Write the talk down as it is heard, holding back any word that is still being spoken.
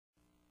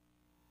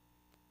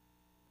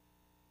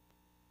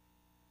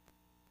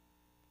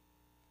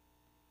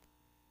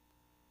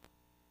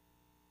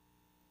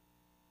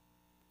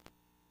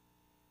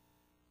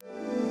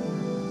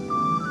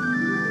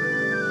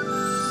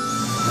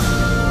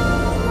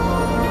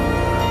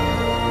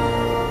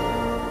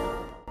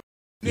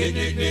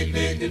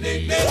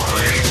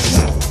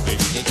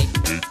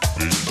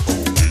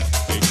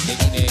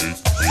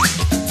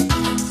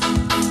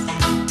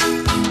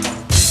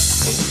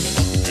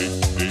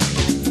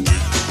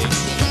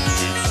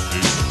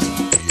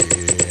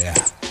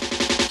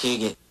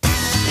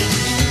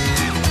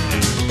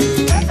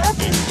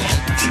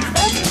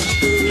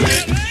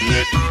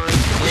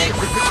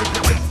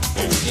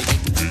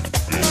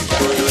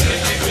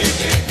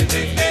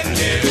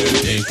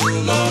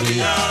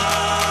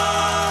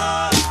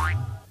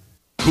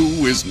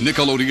Who is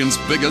Nickelodeon's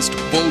biggest,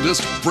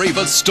 boldest,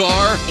 bravest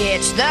star?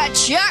 It's the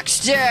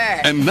Chuckster!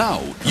 And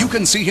now, you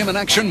can see him in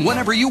action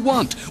whenever you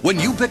want when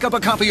you pick up a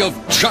copy of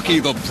Chuckie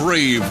the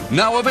Brave,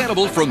 now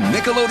available from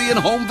Nickelodeon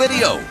Home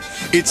Video.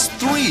 It's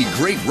 3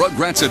 great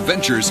Rugrats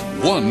adventures,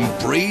 1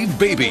 brave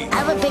baby.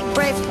 I'm a big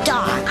brave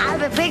dog.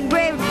 I'm a big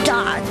brave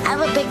dog.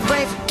 I'm a big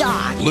brave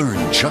dog.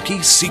 Learn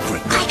Chuckie's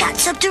secret. I got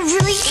something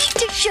really neat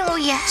to show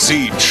you.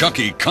 See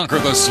Chuckie conquer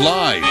the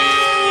slide.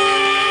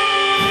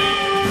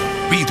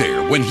 Be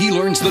there when he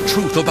learns the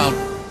truth about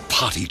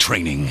potty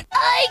training.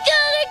 I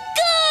gotta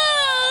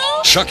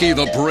go! Chuckie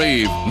the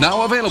Brave,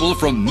 now available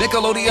from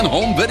Nickelodeon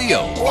Home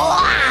Video.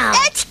 Wow!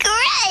 That's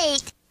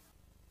great!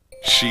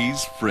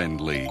 She's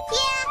friendly.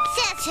 Yeah,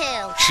 says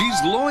who?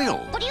 She's loyal.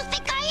 What do you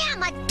think I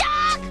am, a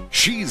dog?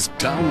 She's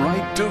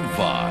downright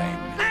divine.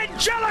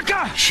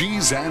 Angelica!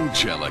 She's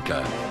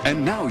Angelica.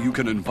 And now you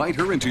can invite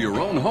her into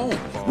your own home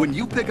when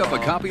you pick up a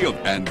copy of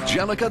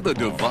Angelica the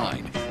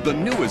Divine, the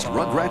newest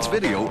Rugrats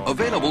video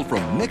available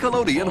from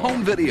Nickelodeon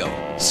Home Video.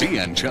 See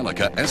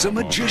Angelica as a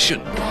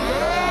magician.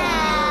 Wow.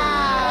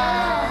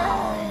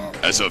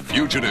 As a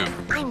fugitive.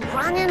 I'm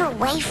running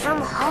away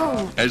from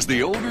home. As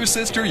the older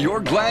sister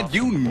you're glad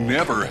you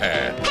never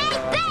had. Hey,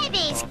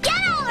 babies,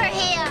 get over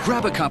here!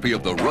 Grab a copy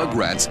of the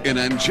Rugrats in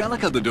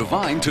Angelica the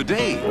Divine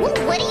today. Well,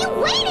 what are you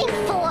waiting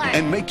for?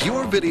 And make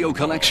your video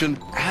collection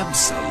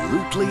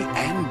absolutely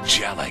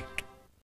angelic.